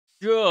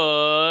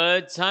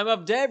Good time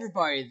of day,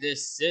 everybody.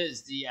 This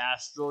is the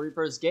Astral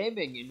Reapers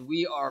Gaming, and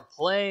we are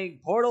playing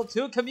Portal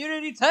 2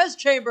 Community Test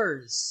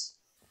Chambers.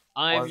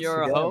 I'm Once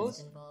your again.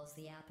 host.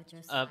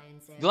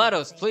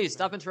 GLaDOS, please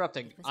stop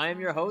interrupting. I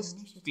am your host,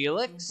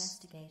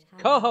 Felix.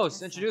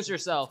 Co-host, introduce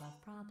yourself.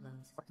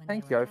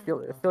 Thank you. I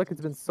feel like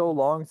it's been so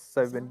long since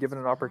I've been given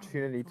an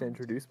opportunity to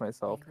introduce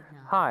myself.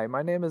 Hi,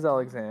 my name is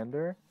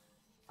Alexander.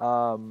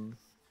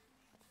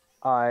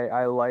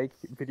 I like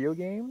video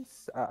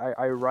games.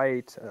 I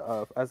write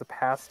as a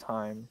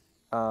pastime.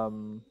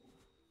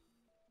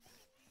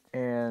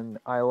 And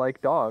I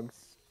like dogs.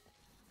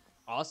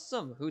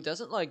 Awesome. Who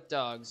doesn't like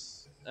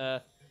dogs? People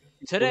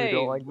who Today,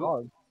 don't like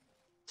dogs.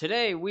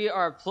 today we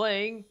are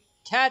playing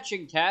Catch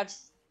and Catch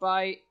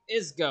by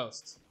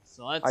Isghost.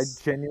 So I let's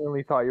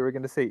genuinely thought you were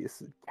gonna say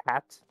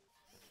cat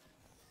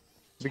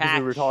because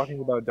we were catch.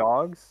 talking about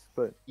dogs,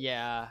 but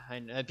Yeah, I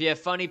know. It'd be a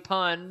funny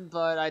pun,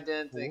 but I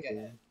didn't think Ooh.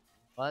 ahead.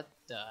 What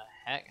the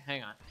heck?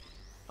 Hang on.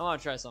 I want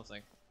to try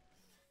something.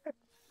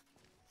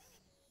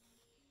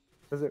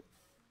 is it?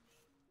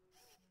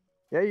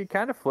 Yeah, you're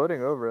kind of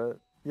floating over it.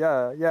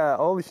 Yeah.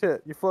 Holy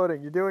shit, you're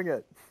floating. You're doing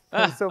it.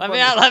 That's so Let funny. me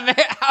out! Let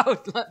me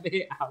out! Let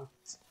me out!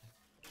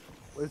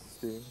 Let's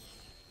see.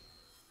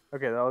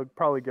 Okay, that'll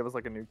probably give us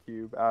like a new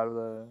cube out of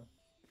the.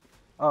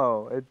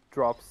 Oh, it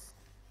drops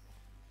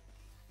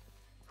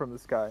from the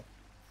sky.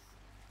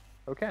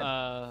 Okay.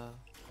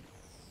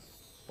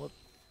 What?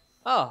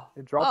 Oh.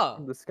 It drops Oh.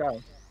 from the sky.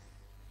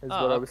 Is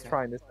Oh, what I was okay.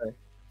 trying to say.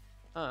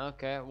 Oh,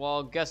 okay.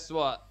 Well, guess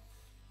what?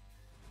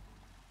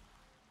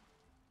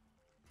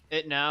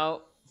 It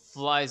now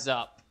flies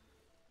up.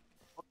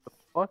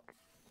 Fuck.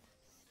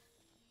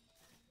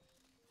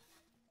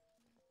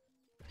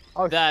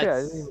 Oh shit! I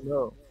That's- didn't even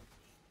know.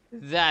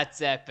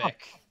 That's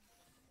epic.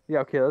 Yeah.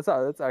 Okay.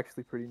 That's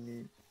actually pretty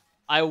neat.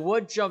 I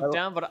would jump I-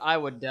 down, but I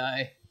would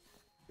die.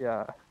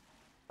 Yeah.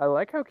 I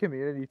like how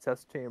community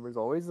test chambers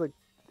always like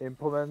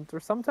implement or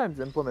sometimes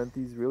implement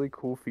these really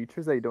cool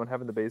features that you don't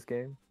have in the base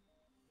game.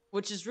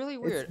 Which is really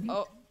weird. neat.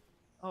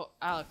 Oh,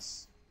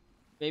 Alex.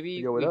 Maybe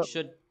Yo, what up?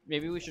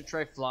 Maybe we should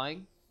try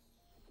flying.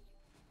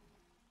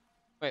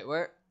 Wait,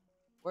 where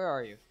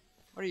are you?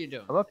 What are you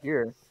doing? I'm up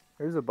here.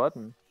 There's a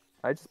button.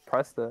 I just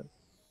pressed it.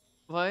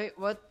 Wait,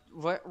 what?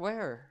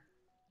 Where?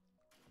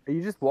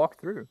 You just walk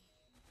through.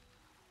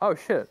 Oh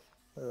shit!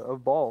 A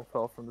ball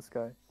fell from the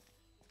sky.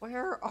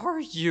 Where are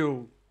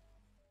you?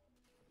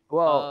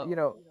 Well,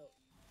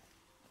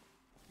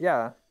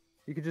 yeah,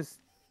 you could just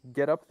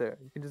get up there.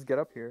 You can just get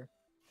up here.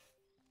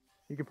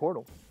 You can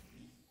portal.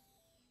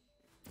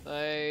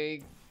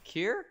 Like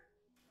here?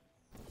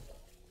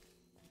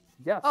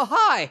 Yes. Oh,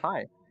 hi.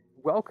 Hi.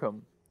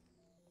 Welcome.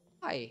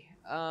 Hi.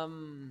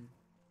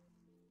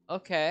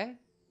 Okay.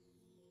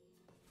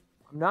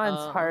 I'm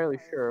not entirely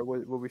sure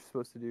what we're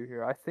supposed to do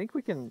here. I think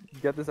we can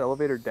get this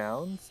elevator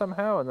down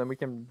somehow, and then we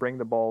can bring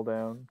the ball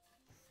down.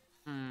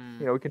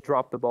 We can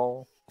drop the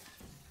ball.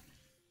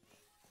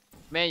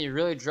 Man, you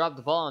really dropped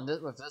the ball on this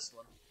with this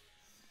one.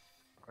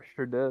 I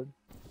sure did.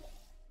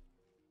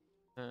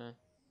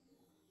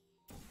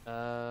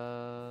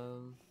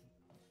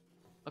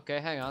 Okay,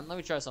 hang on. Let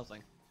me try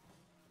something.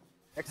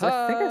 Actually,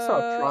 I think I saw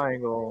a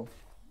triangle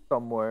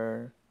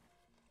somewhere.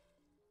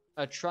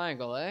 A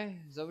triangle, eh?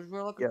 Is that what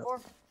we're looking Yes. for?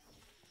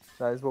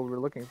 That is what we were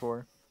looking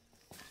for.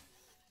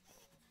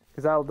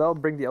 Because that'll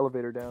bring the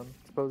elevator down,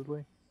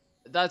 supposedly.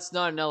 That's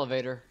not an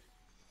elevator.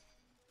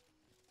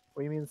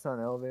 What do you mean it's not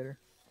an elevator?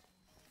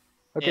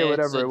 Okay, It's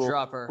whatever. a It will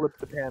dropper. flip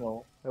the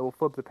panel. It will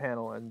flip the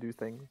panel and do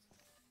things.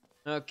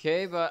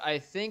 Okay, but I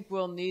think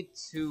we'll need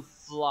to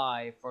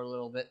fly for a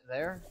little bit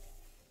there.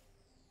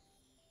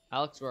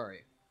 Alex, where are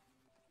you?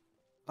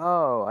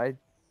 Oh, I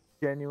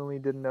genuinely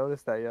didn't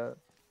notice that yet.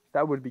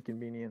 That would be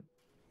convenient.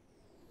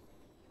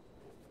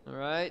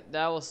 Alright,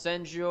 that will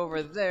send you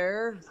over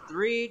there.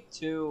 3,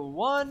 2,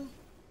 1.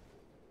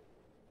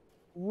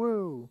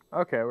 Woo!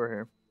 Okay, we're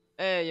here.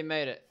 Hey, you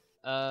made it.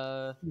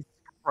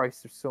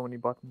 Christ, there's so many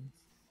buttons.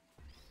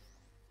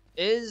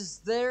 Is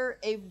there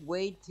a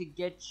way to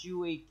get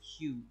you a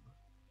cube?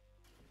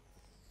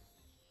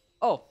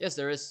 Oh, yes,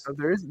 there is. Oh,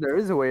 there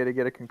is a way to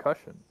get a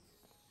concussion.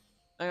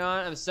 Hang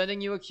on, I'm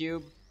sending you a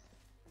cube.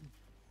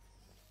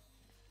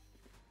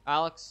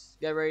 Alex,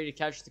 get ready to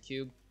catch the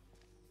cube.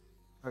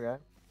 Okay.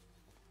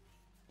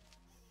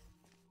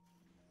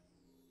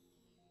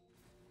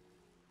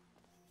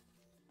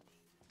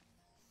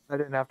 I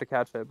didn't have to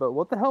catch it, but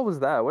what the hell was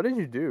that? What did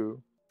you do?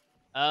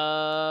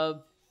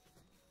 Hang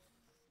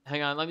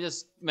on, let me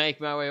just make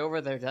my way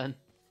over there then.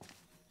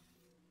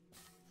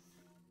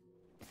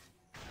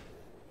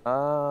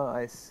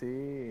 I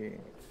see.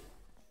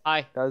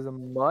 Hi. That is a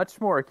much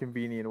more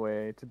convenient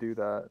way to do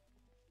that.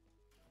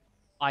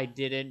 I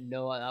didn't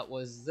know that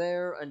was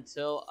there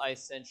until I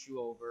sent you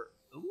over.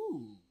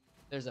 Ooh,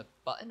 there's a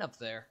button up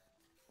there.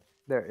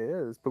 There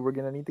is, but we're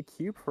gonna need the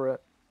cube for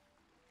it.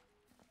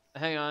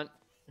 Hang on.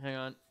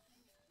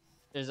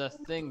 There's a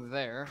thing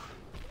there.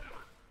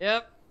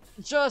 Yep,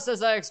 just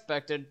as I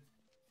expected.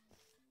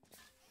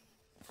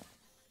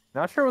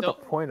 Not sure what Nope.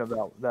 the point of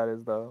that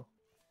is though,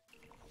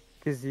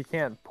 because you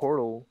can't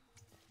portal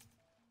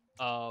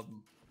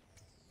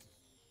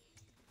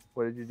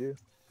What did you do?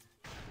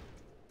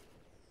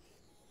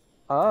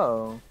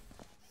 Oh.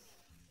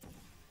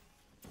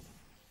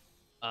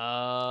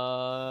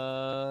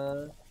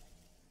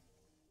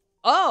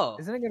 Oh!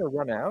 Isn't it gonna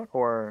run out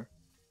or?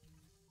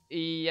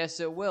 Yes,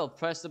 it will.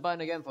 Press the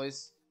button again,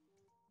 please.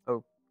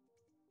 Oh.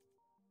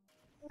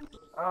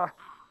 Ah.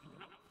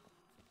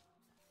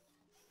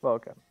 Well,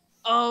 okay.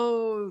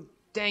 Oh,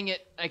 dang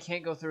it. I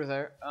can't go through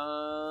there.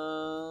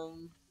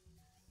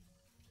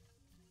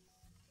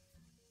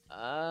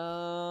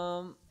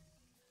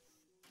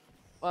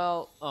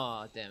 Well,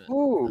 oh, damn it.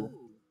 Ooh.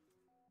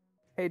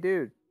 Hey,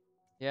 dude.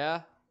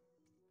 Yeah?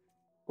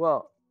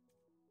 Well,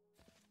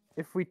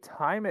 if we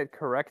time it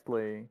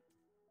correctly,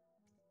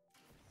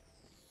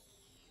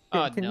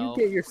 Oh, can no.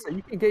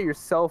 you can get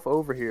yourself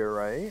over here,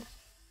 right?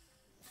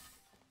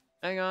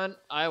 Hang on.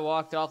 I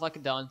walked off like a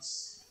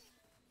dunce.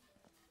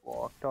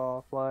 Walked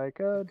off like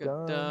a Like a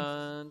dunce.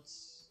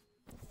 dunce.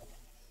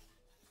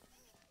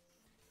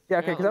 Yeah,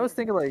 okay, Yeah, because let I was me-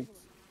 thinking like,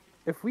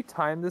 if we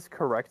time this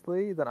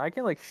correctly, then I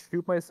can like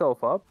shoot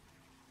myself up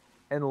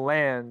and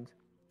land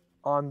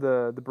on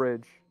the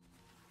bridge.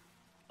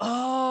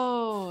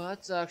 Oh,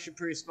 that's actually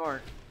pretty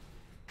smart.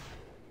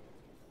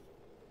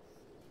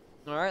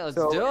 Alright, let's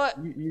So do it.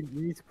 you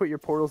need to put your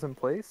portals in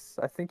place.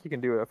 I think you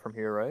can do it from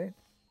here, right?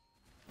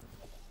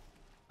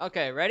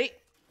 Okay, ready?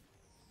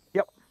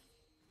 Yep.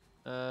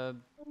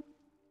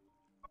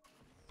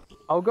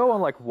 I'll go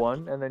on like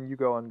 1, and then you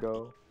go on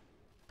go.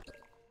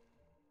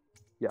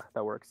 Yeah,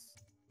 that works.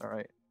 All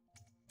right.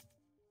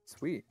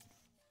 Sweet.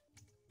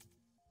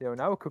 Yo,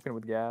 now we're cooking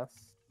with gas.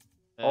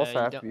 Also, I you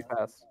have to don't- be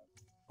fast.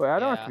 Wait, I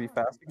don't have to Yeah. be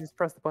fast. You can just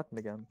press the button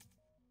again.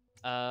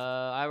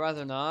 I'd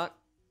rather not.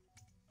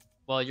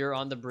 While you're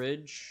on the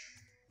bridge.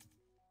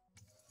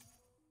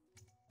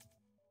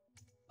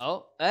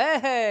 Oh,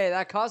 hey,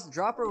 that caused a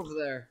dropper over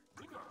there.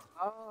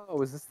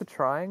 Oh, is this the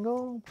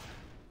triangle?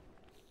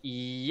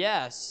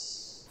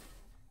 Yes.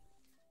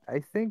 I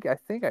think I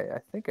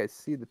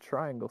see the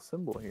triangle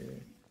symbol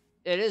here.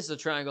 It is the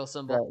triangle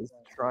symbol. That is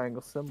the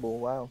triangle symbol.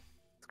 Wow,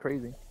 it's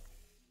crazy.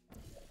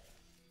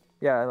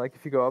 Yeah, and like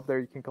if you go up there,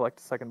 you can collect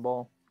a second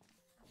ball.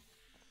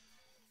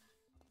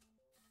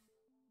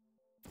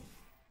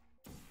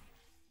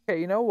 Okay,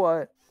 you know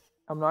what?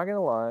 I'm not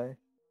gonna lie.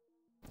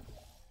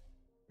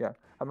 Yeah,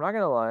 I'm not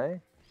gonna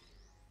lie.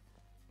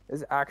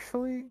 Is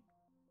actually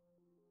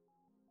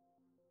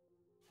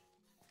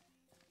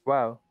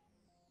wow,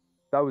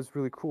 that was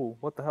really cool.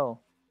 What the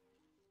hell?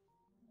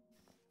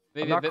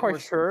 Maybe I'm a not bit quite more.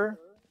 sure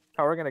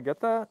how we're gonna get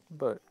that,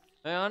 but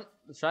Hang on,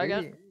 let's try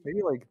again.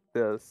 maybe like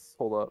this.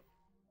 Hold up.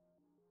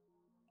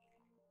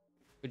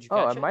 Could you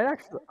Oh, catch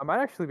it? I might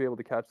actually be able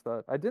to catch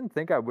that. I didn't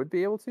think I would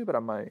be able to, but I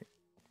might.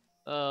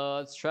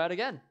 Let's try it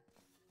again.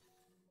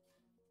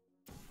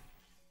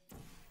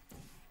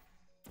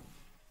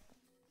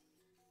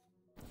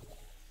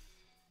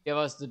 Give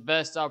us the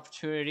best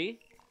opportunity.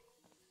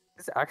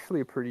 It's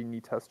actually a pretty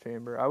neat test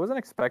chamber. I wasn't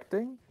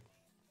expecting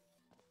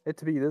it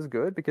to be this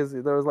good because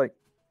there was like,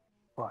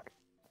 fuck.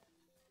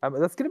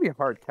 That's gonna be a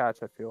hard catch,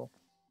 I feel.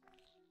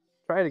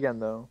 Try it again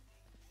though.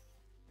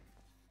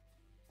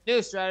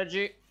 New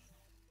strategy.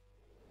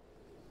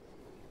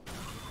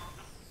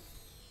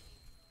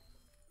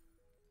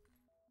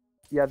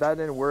 Yeah, that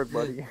didn't work,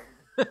 buddy.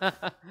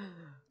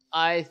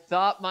 I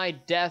thought my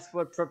death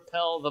would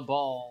propel the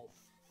ball.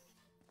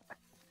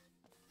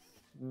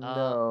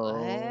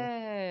 No.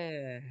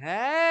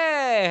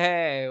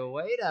 Hey,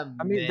 wait a minute.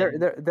 I mean,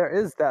 there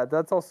is that.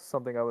 That's also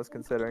something I was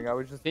considering. I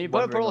was just Can you put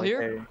a wondering, portal like,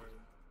 here? hey,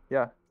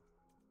 yeah,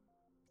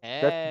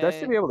 Hey. that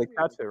should be able to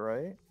catch it,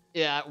 right?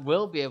 Yeah, it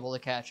will be able to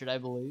catch it, I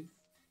believe.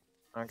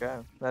 Okay.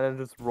 Then it'll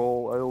just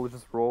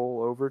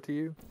roll over to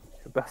you.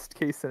 The best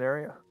case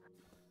scenario.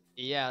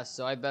 Yeah,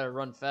 so I better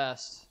run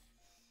fast.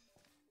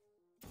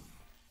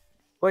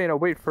 Well, you know,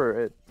 wait for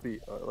it to be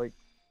like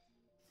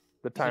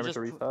the can timer just to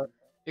pu- reset.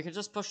 You can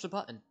just push the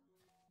button.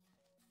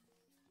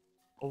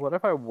 Well, what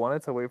if I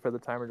wanted to wait for the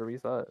timer to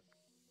reset?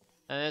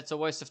 And it's a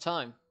waste of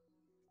time.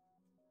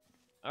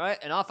 Alright,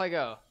 and off I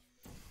go.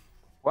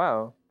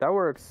 Wow, that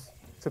works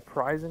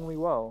surprisingly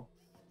well.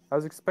 I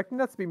was expecting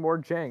that to be more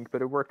jank,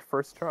 but it worked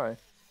first try.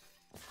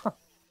 Huh.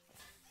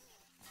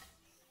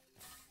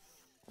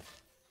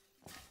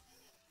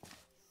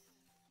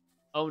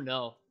 Oh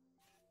no.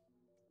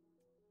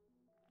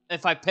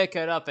 If I pick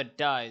it up, it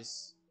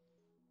dies.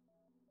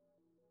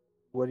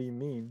 What do you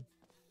mean?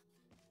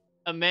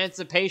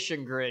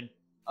 Emancipation grid.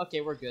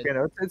 Okay, we're good. You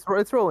know,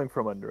 it's rolling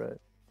from under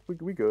it.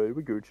 We good.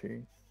 We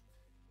Gucci.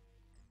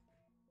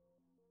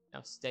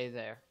 Now stay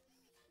there.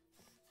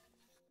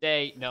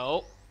 Stay.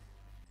 No.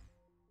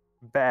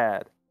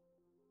 Bad.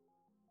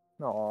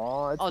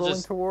 Aw, it's I'll rolling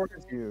just-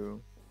 towards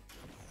you.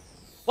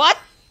 What?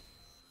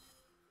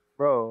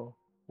 Bro,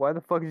 why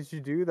the fuck did you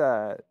do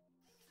that?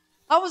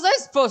 How was I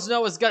supposed to know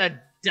it was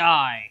gonna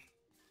die?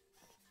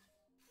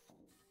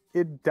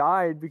 It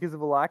died because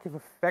of a lack of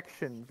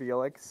affection,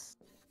 Felix.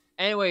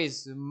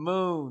 Anyways,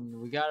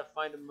 moon. We gotta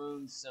find a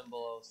moon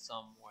symbol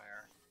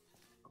somewhere.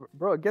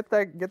 Bro, get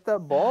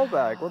that ball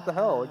back. What the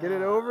hell? Get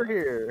it over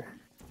here.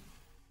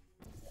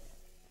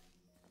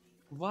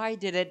 Why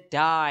did it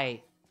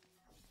die?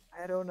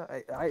 I don't know.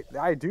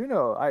 I do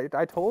know.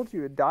 I told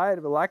you it died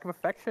of a lack of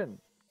affection.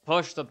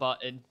 Push the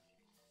button.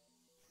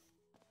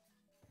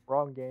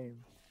 Wrong game.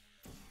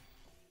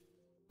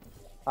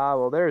 Ah,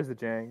 well, there's the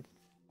jank.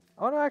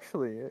 Oh no,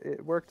 actually,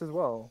 it worked as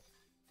well.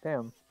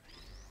 Damn.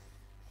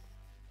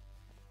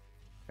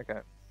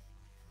 Okay.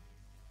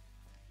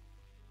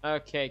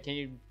 Okay, can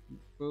you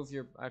move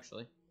your...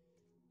 Actually.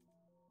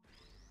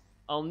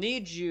 I'll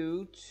need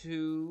you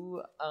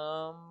to,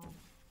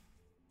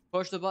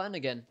 push the button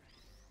again.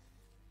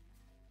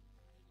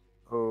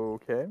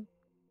 Okay.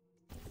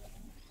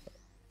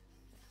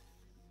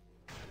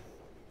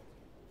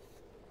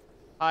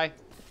 Hi.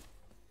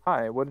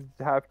 Hi, what did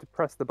you have to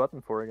press the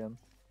button for again?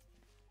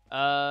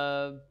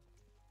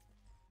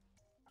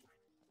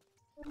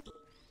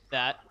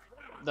 That.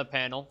 The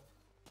panel.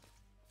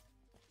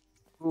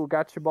 Ooh,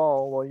 got your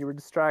ball while you were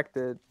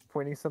distracted,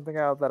 pointing something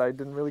out that I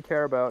didn't really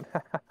care about.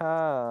 Ha ha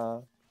ha.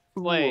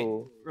 Wait,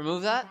 Cool.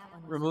 remove that?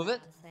 one was Remove about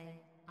it? to say,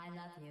 I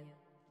love you.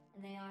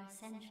 And they are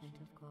sentient,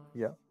 of course.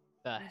 Yeah.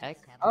 The We heck?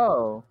 just haven't thought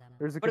Oh, of them.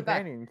 there's a Put it back.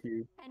 companion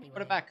cube. Anyway,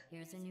 Put it back.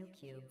 Here's a new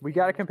cube. We for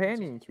got a you to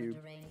companion put to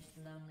cube. deranged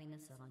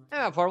loneliness of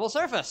Yeah, a portable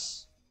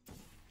surface.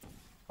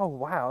 Oh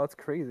wow, that's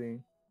crazy.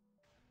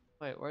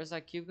 Wait, where's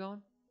that cube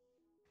going?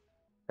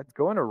 It's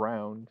going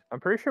around. I'm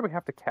pretty sure we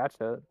have to catch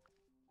it.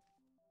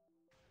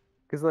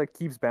 Cause it, like,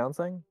 keeps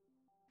bouncing.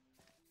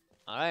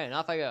 Alright, and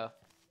off I go.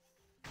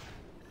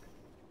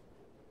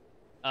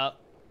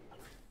 Up.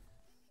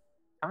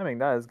 Timing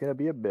that is gonna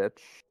be a bitch.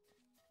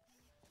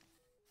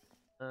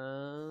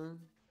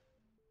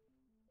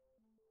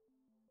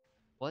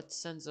 What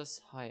sends us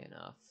high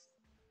enough?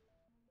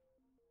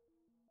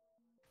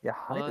 Yeah,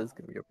 height What? is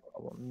gonna be a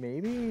problem.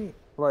 Maybe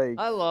like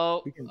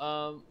Hello. we can-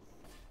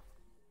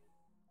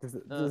 does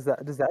uh,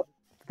 does that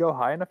go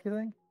high enough? You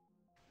think?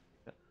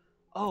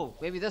 Oh,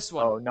 maybe this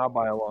one. Oh, not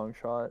by a long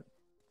shot.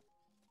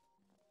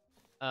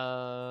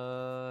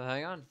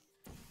 Hang on.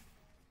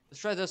 Let's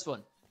try this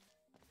one.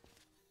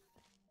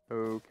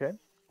 Okay.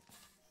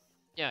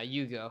 Yeah,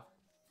 you go.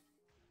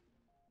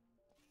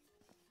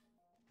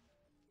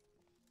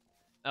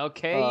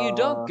 Okay, you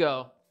don't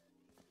go.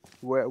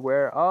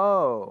 Where?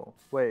 Oh,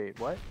 wait,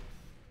 what?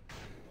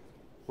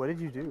 What did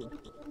you do?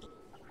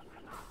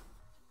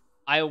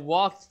 I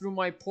walked through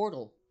my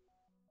portal.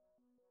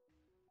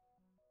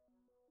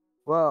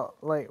 Well,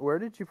 like, where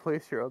did you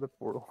place your other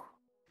portal?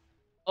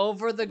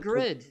 Over the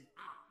grid.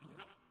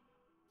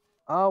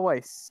 Oh,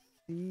 I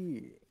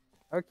see.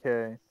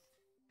 Okay.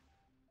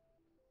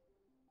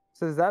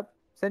 So does that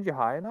send you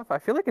high enough? I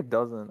feel like it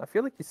doesn't. I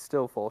feel like you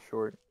still fall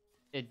short.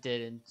 It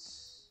didn't.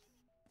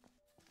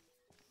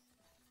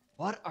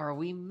 What are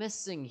we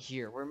missing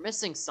here? We're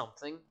missing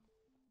something.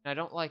 I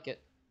don't like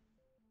it.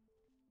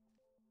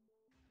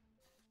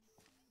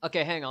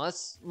 Okay, hang on.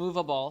 Let's move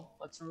a ball.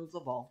 Let's remove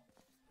the ball.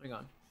 Hang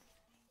on.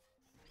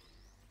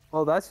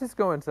 Well, that's just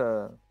going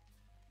to...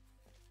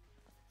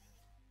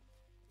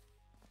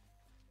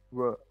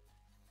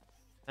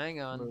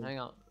 Hang on, Move. hang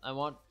on. I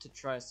want to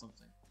try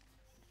something.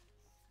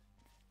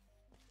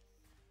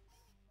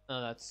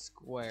 Oh, that's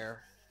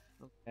square.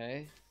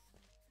 Okay.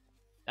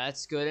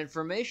 That's good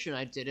information.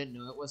 I didn't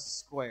know it was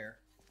square.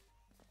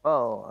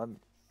 Oh,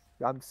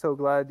 I'm so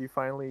glad you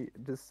finally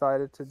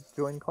decided to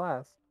join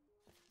class.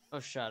 Oh,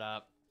 shut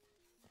up.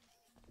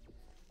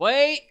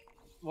 Wait!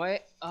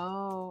 Wait.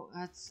 Oh,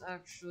 that's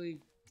actually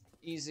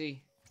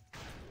easy.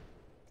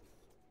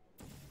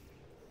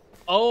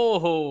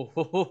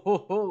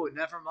 Oh,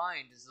 never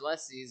mind. It's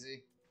less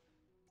easy.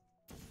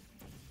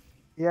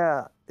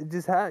 Yeah,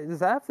 does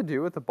that have to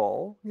do with the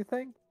ball, you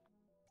think?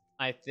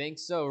 I think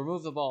so.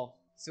 Remove the ball.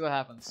 See what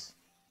happens.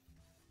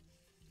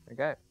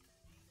 Okay.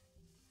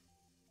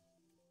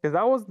 Because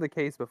that wasn't the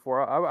case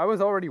before. I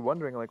was already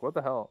wondering, like, what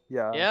the hell?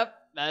 Yeah. Yep,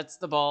 that's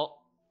the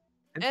ball.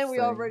 And we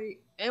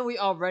Interesting.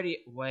 already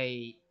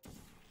wait.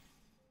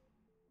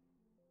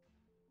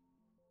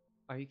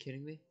 Are you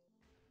kidding me?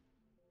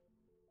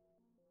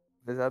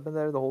 Has that been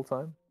there the whole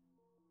time?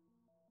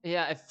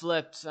 Yeah, it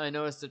flipped. I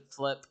noticed it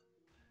flip.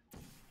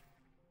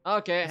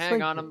 Okay, It's hang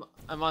like- on.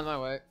 I'm on my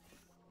way.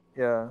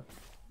 Yeah.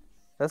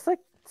 That's like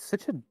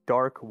such a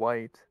dark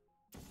white.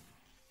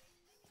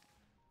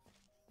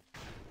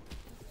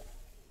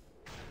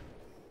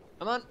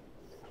 Come on.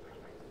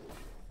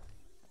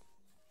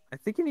 I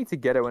think you need to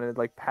get it when it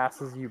like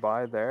passes you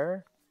by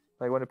there.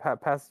 Like when it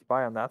passes you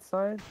by on that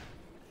side.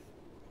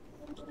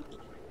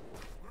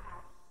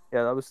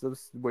 Yeah, that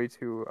was way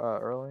too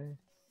early.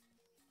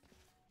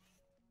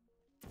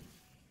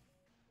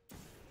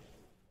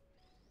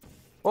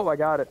 Oh, I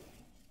got it.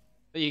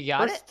 You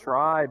got First it?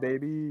 try,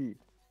 baby.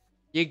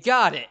 You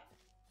got it.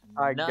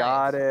 I Nice.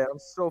 got it. I'm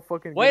so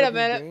fucking good Wait a at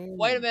this minute. game.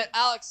 Wait a minute.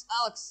 Alex,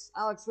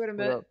 wait a What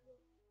minute. up?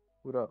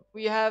 What up?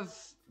 We have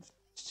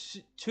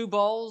two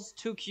balls,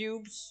 two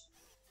cubes.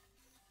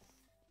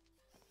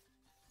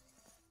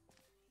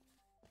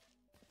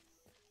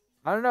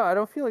 I don't know. I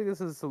don't feel like this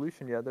is a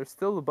solution yet. There's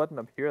still a button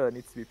up here that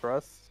needs to be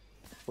pressed.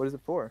 What is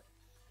it for?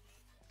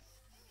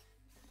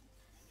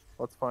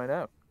 Let's find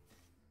out.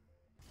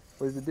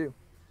 What does it do?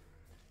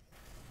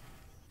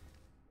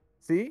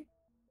 See?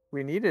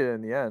 We need it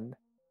in the end.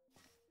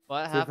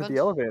 What So for happened? the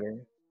elevator.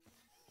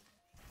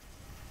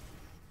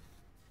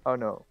 Oh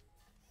no.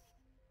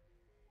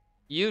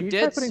 You Can you try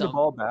did putting the some.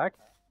 ball back?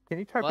 Can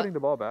you try What? putting the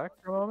ball back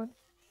for a moment?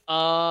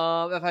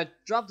 If I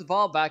drop the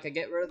ball back, I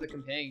get rid of the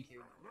companion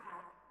cube.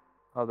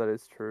 Oh, that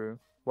is true.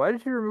 Why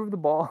did you remove the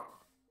ball?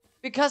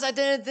 Because I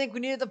didn't think we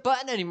needed the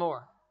button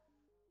anymore.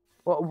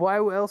 Well, why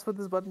else would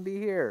this button be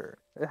here?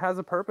 It has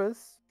a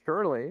purpose,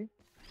 surely.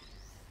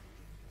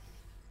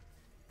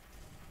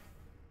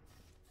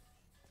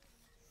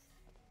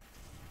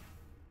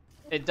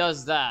 It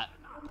does that.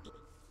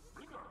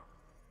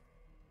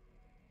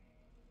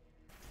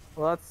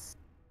 Well, that's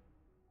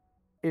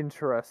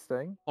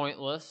interesting.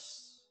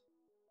 Pointless.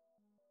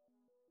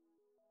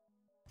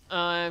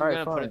 I'm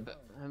Alright, gonna put fine. it.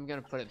 I'm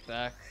gonna put it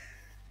back.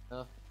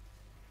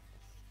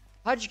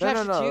 How'd you No,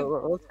 catch no, the cube?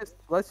 no.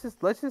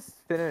 Let's just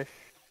finish.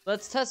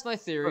 Let's test my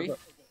theory.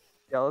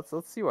 Yeah, let's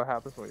see what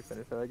happens when we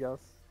finish it, I guess.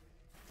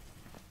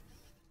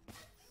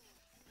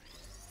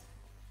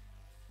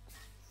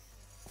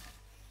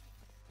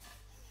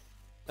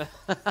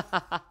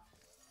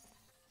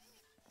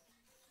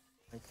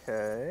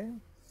 Okay.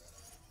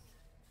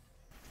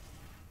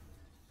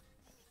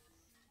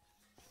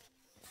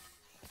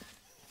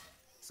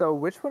 So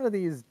which one of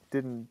these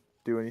didn't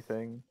do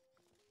anything?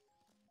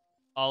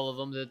 All of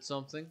them did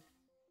something.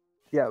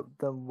 Yeah,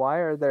 then why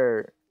are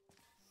there...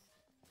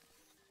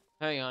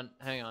 Hang on.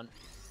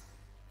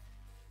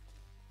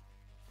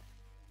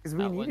 Because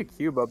we That need one. a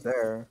cube up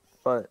there,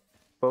 but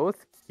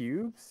both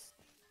cubes?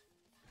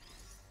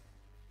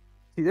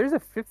 See, there's a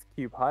fifth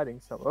cube hiding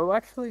somewhere. Oh,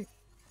 actually,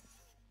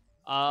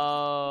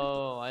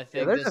 Oh, I yeah,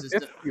 think there's this a is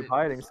fifth cube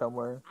hiding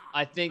somewhere.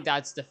 I think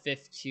that's the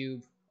fifth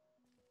cube.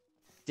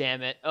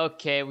 Damn it.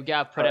 Okay, we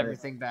gotta put Alright.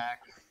 everything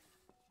back.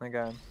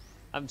 Okay.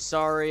 I'm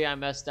sorry I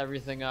messed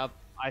everything up.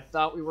 I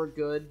thought we were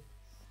good.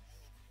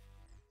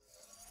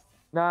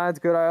 Nah, it's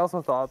good. I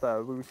also thought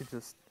that we could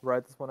just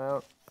write this one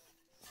out.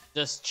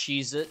 Just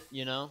cheese it,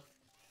 you know?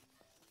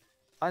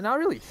 Not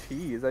really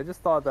cheese. I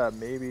just thought that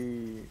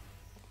maybe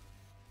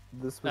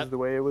this was the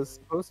way it was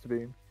supposed to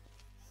be.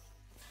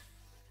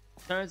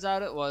 Turns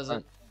out it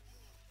wasn't.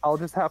 I'll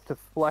just have to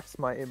flex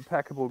my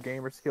impeccable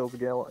gamer skills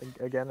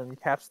again and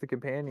catch the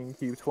companion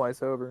cube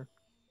twice over.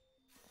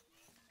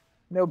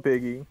 No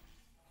biggie.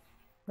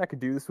 I could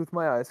do this with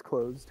my eyes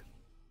closed.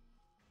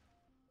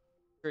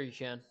 Sure you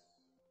can.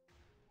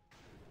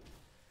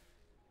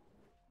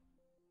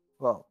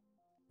 Well,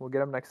 we'll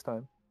get him next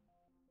time.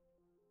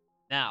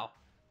 Now.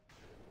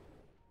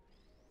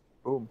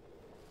 Boom.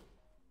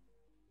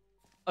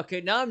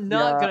 Okay, now I'm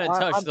not gonna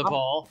touch the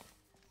ball.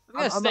 I'm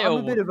gonna stay I'm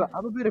over.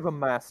 I'm a bit of a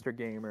master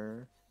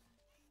gamer.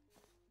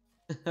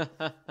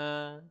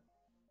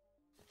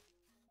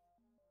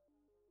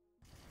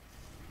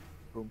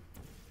 Boom.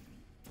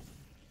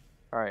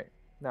 Alright,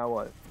 now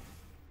what?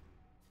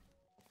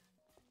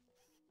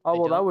 Oh,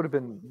 well, that don't- would have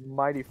been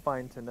mighty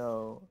fine to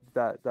know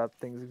that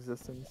thing's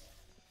existence.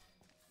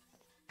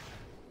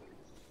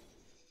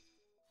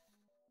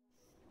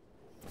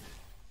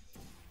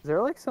 Is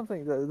there like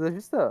something? There's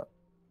just a.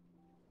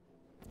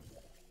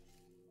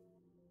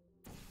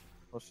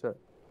 Oh shit.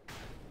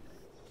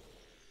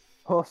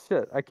 Oh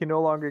shit, I can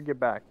no longer get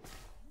back.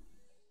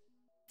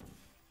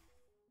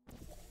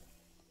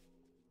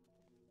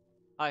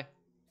 Hi.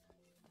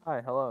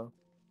 Hi, hello.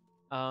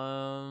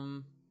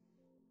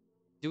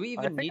 Do we I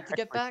even think need I to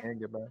get actually back? can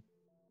get back.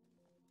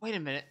 Wait a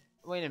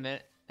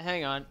minute.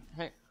 Hang on.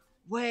 I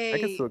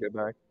can still Wait. get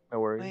back. No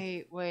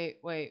worries. Wait.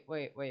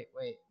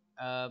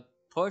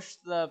 Push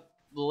the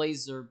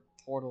laser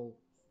portal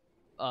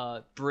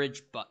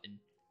bridge button.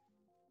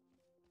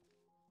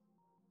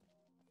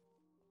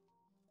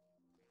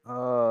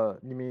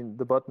 You mean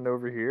the button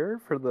over here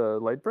for the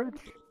light bridge?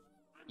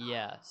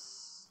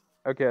 Yes.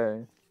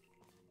 Okay.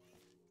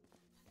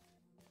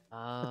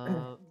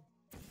 No.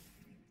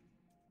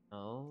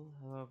 How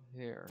up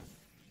here?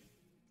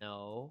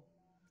 No.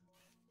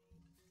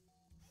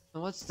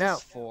 And what's this Now-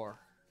 for?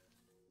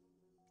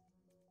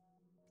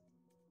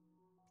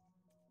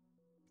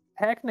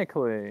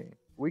 Technically,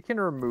 we can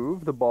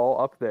remove the ball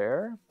up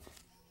there,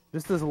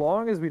 just as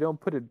long as we don't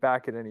put it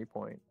back at any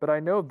point. But I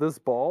know this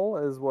ball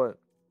is what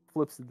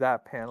flips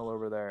that panel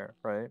over there,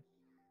 right?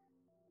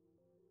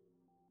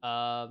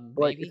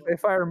 Like, Maybe.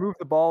 if I remove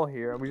the ball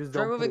here and we just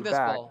Try don't put moving it this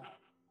back. ball.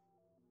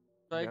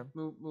 Try Okay.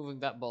 moving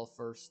that ball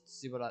first.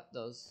 See what that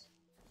does.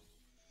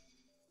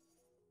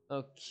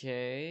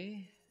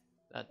 Okay.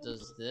 That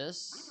does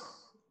this.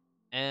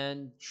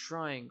 And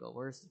triangle.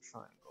 Where's the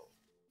triangle?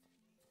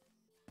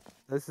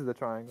 This is the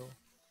triangle.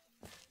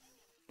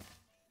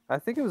 I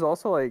think it was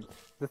also like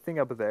the thing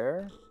up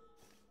there.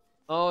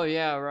 Oh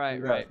yeah, right.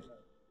 Yeah.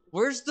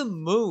 Where's the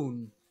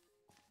moon?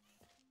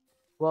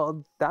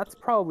 Well, that's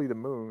probably the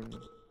moon.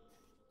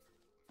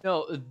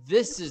 No,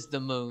 this is the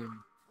moon.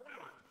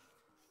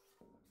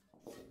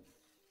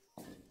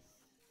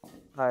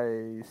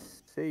 I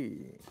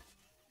see.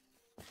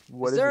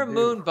 What Is does there it a do?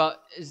 moon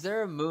Is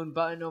there a moon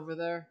button over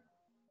there?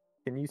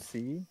 Can you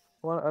see?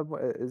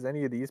 Is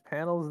any of these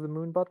panels the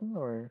moon button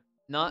or?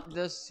 Not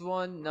this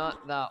one,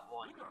 not that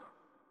one.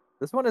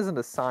 This one isn't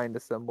assigned a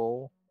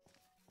symbol.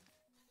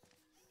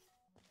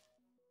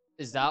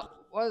 Is that...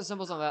 What are the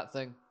symbols on that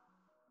thing?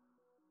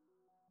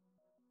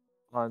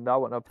 On that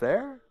one up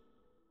there?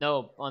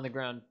 No, on the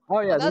ground. Oh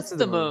yeah, that's this is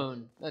the a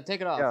moon.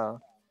 Take it off. Yeah.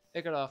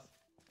 Take it off.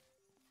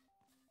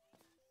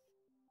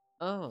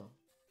 Oh.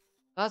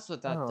 That's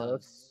what that Oh,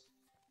 does.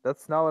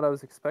 That's not what I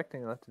was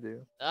expecting that to do.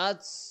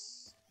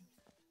 That's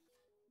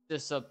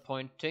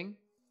disappointing.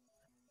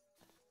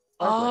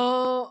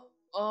 Sparkling.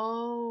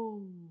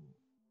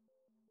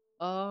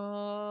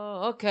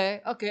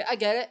 Okay, I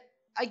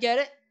get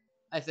it.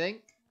 I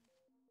think.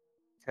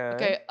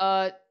 Okay.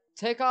 Okay,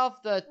 take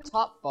off the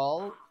top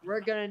ball. We're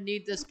gonna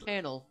need this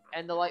panel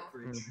and the light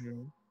bridge.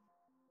 Mhm.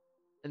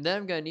 And then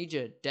I'm gonna need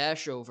you to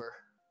dash over.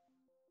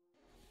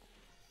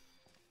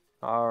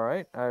 All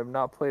right. I have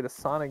not played a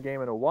Sonic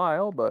game in a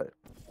while, but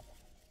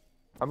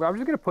I'm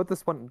just gonna put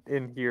this one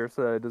in here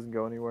so that it doesn't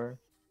go anywhere.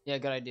 Yeah,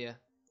 good idea.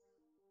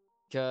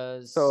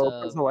 Cause So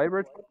press the light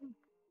bridge button?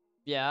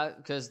 yeah,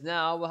 because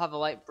now we'll have a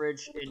light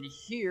bridge in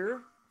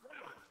here.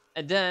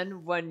 And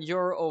then when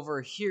you're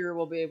over here,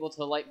 we'll be able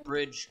to light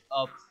bridge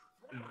up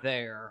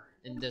there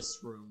in this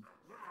room.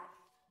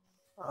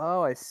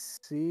 Oh, I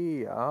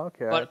see.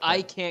 Okay. But okay.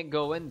 I can't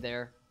go in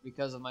there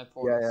because of my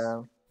portals.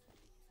 Yeah.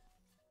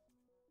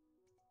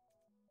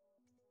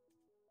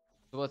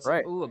 So what's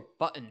Right. ooh, a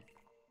button.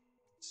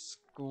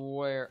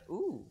 Square.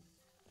 Ooh.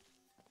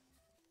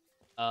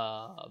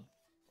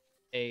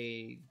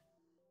 Hey,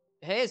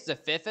 it's the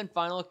 5th and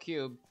final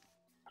cube.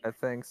 I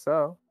think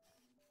so.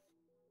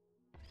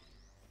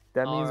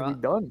 That means we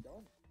Alright. done.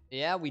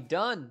 Yeah, we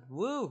done.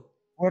 Woo.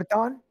 We're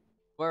done.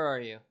 Where are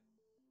you?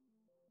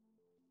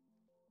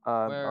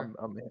 Where?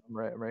 I'm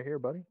right here,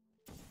 buddy.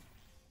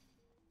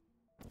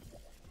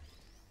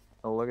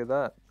 Oh, look at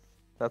that.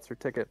 That's her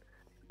ticket.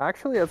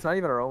 Actually, that's not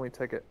even our only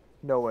ticket.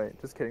 No way.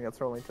 Just kidding. That's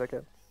our only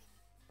ticket.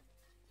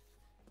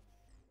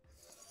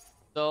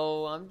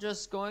 So I'm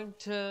just going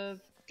to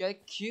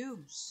get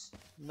cubes.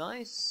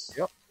 Nice.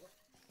 Yep.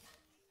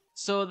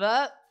 So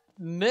that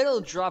middle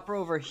dropper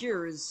over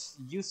here is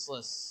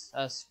useless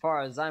as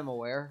far as I'm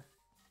aware.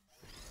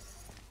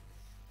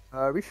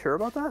 Are we sure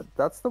about that?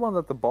 That's the one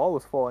that the ball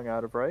was falling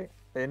out of, right?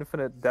 The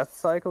infinite death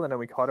cycle, and then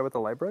we caught it with the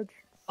light bridge?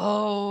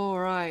 Oh,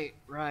 right.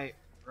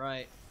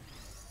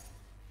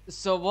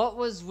 So what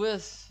was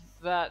with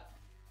that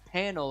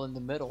panel in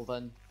the middle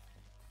then?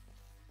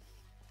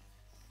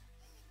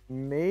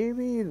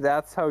 Maybe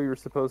that's how you were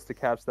supposed to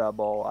catch that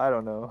ball. I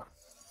don't know.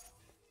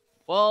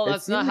 Well, It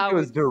that's not seemed like how it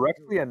was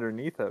directly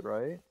underneath it,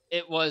 right?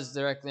 It was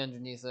directly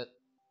underneath it.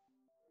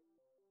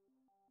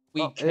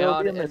 We Well, it'll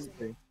caught be a it.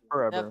 mystery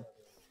forever.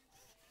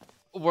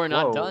 We're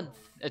not Whoa. done.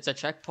 It's a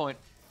checkpoint.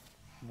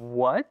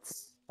 What?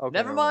 Okay,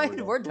 Never no, mind.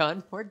 we We're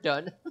done. We're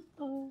done.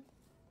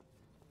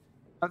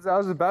 I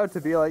was about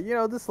to be like,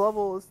 this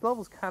level's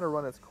kind of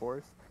run its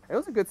course. It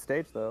was a good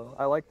stage though.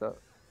 I like that.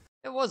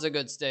 It was a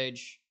good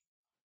stage.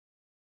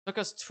 Took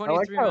us like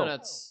 23 how-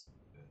 minutes.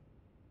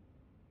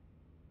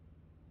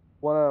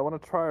 Wanna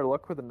try our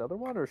luck with another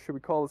one, or should we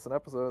call this an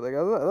episode? Like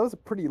that was a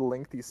pretty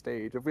lengthy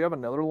stage. If we have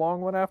another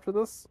long one after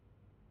this,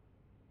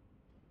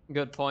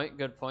 Good point.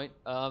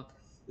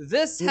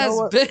 This You know has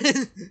what?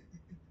 been.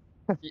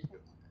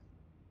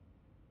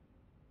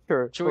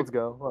 sure, Should we- let's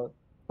go.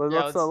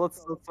 Yeah,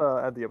 Let's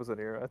end the episode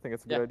here. I think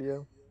it's a good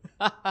idea.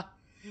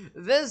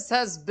 This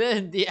has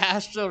been the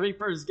Astral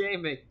Reapers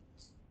Gaming.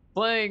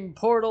 Playing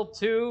Portal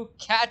 2,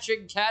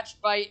 catching Catch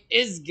by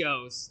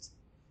Isghost.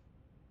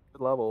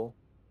 Good level.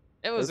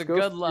 It was This a goes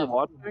good to you level.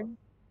 watching.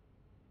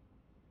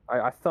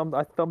 I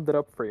thumbed it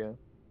up for you.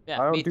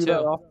 Yeah, I don't me do too.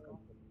 that often.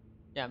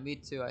 Yeah, me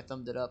too. I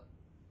thumbed it up.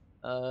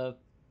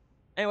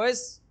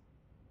 Anyways,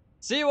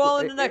 see you all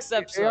in the next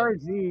episode.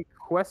 ARG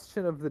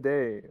question of the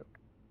day.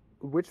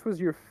 Which was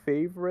your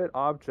favorite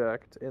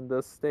object in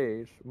this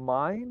stage?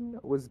 Mine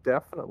was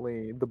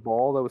definitely the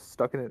ball that was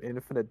stuck in an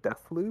infinite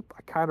death loop.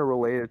 I kind of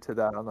related to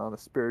that on a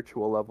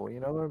spiritual level. You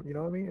know what I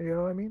mean? You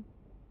know what I mean?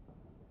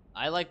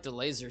 I like the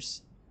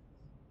lasers.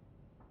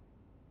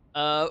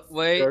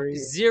 Wait, Very-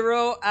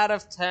 0 out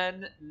of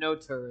 10, no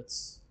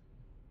turrets.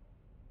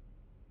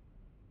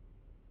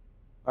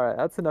 All right,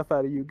 that's enough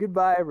out of you.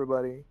 Goodbye,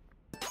 everybody.